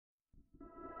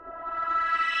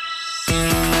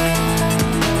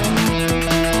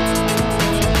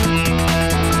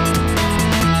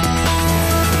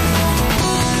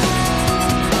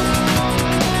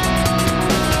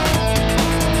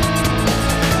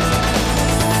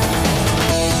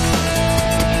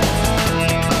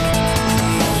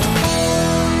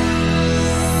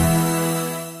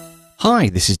Hi,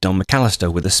 this is Don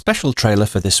McAllister with a special trailer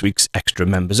for this week's Extra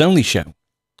Members Only show.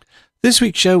 This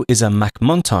week's show is a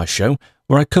MacMontage show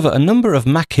where I cover a number of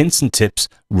Mac hints and tips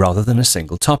rather than a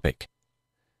single topic.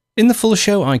 In the full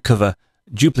show I cover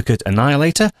Duplicate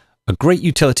Annihilator, a great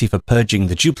utility for purging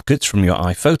the duplicates from your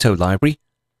iPhoto library,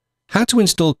 how to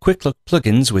install QuickLook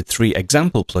Plugins with 3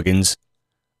 example plugins,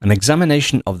 an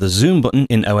examination of the zoom button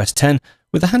in OS X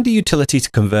with a handy utility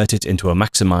to convert it into a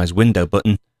maximize window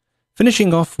button,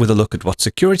 finishing off with a look at what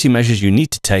security measures you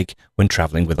need to take when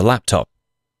traveling with a laptop.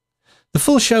 The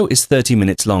full show is 30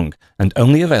 minutes long and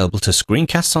only available to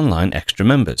Screencasts Online Extra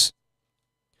members.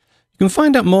 You can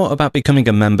find out more about becoming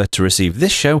a member to receive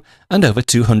this show and over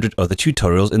 200 other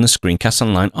tutorials in the Screencasts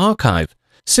Online archive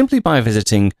simply by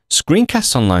visiting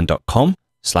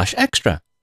screencastsonline.com/extra.